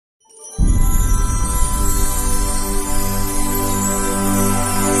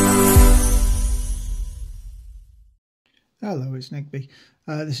Hello, it's Nigby.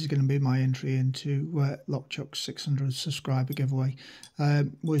 This is going to be my entry into Lockchuck's 600 subscriber giveaway.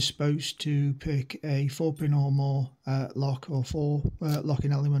 We're supposed to pick a 4-pin or more lock, or 4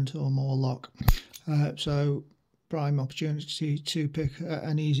 locking element or more lock. So prime opportunity to pick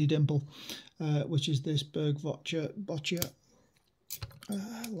an easy dimple, which is this Burg Wächter.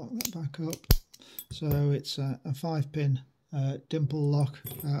 Lock that back up. So it's a 5-pin dimple lock,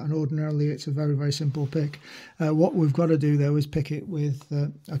 and ordinarily it's a very simple pick. What we've got to do though is pick it with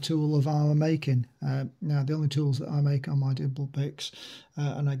a tool of our making. Now the only tools that I make are my dimple picks,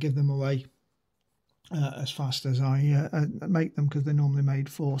 and I give them away as fast as I make them, because they're normally made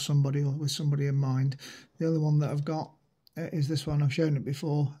for somebody or with somebody in mind. The only one that I've got is this one. I've shown it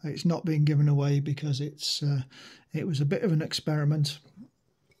before. It's not being given away because it was a bit of an experiment.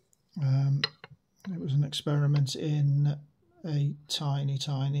 It was an experiment in a tiny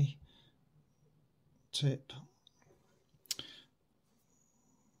tip.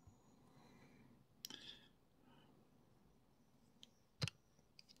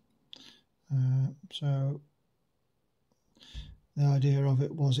 So the idea of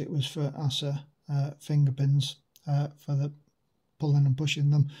it was for ASA finger pins for the pulling and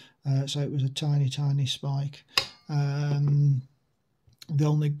pushing them. So it was a tiny spike. The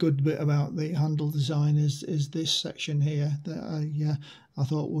only good bit about the handle design is this section here that I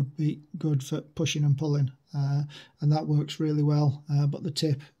thought would be good for pushing and pulling, and that works really well, but the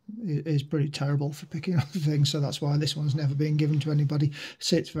tip is pretty terrible for picking up things, so that's why this one's never been given to anybody.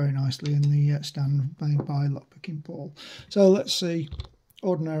 Sits very nicely in the stand made by Lockpicking Paul. So let's see.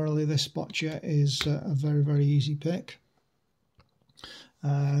 Ordinarily this Wächter is a very easy pick.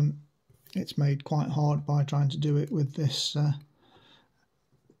 It's made quite hard by trying to do it with this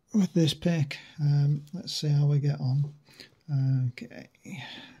pick. Let's see how we get on. Okay,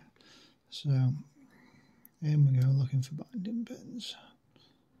 so in we go, looking for binding pins.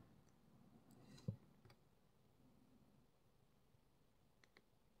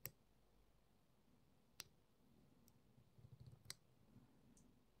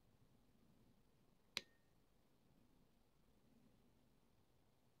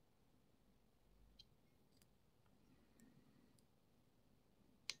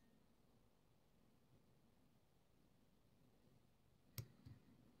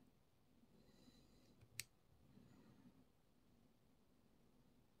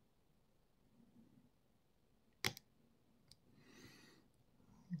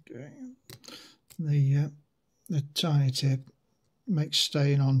 Okay, the tiny tip makes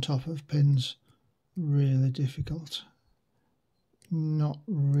staying on top of pins really difficult. Not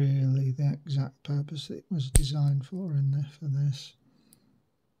really the exact purpose it was designed for for this.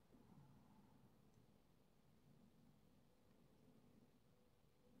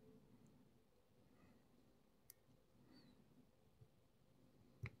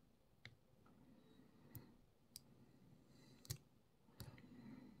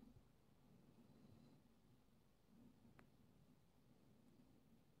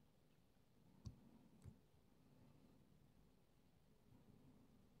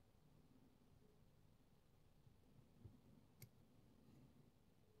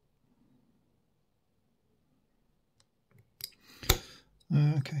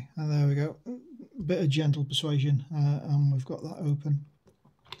 Okay, and there we go. A bit of gentle persuasion, and we've got that open.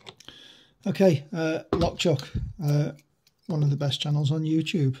 Okay, Lockchuck, one of the best channels on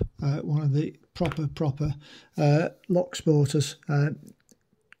YouTube, one of the proper lock sporters,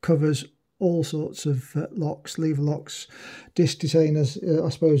 covers all sorts of locks, lever locks, disc detainers. I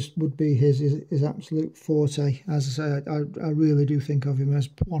suppose would be his absolute forte. As I say, I really do think of him as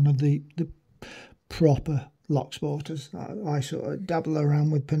one of the proper lock sporters. I sort of dabble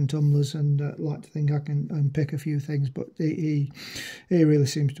around with pin tumblers and like to think I can pick a few things, but he really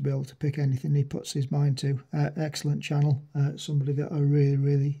seems to be able to pick anything he puts his mind to. Excellent channel, somebody that I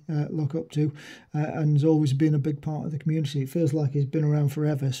really look up to, and has always been a big part of the community. It feels like he's been around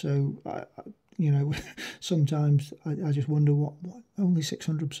forever, so you know, sometimes I just wonder what only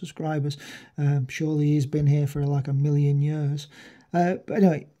 600 subscribers. Surely he's been here for like a million years. But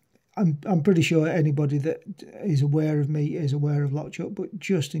anyway, I'm pretty sure anybody that is aware of me is aware of Lockchuck, but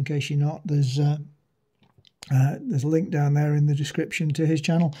just in case you're not, there's a link down there in the description to his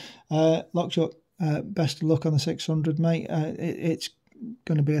channel. Lockchuck, best of luck on the 600, mate. It's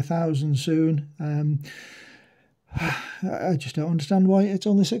going to be 1,000 soon. I just don't understand why it's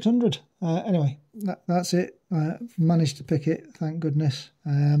only 600. Anyway, that's it. Managed to pick it, thank goodness.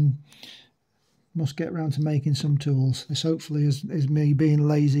 Must get round to making some tools. This hopefully is me being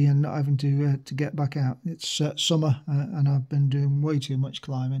lazy and not having to get back out. It's summer and I've been doing way too much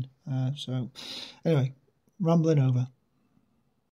climbing. So anyway, rambling over.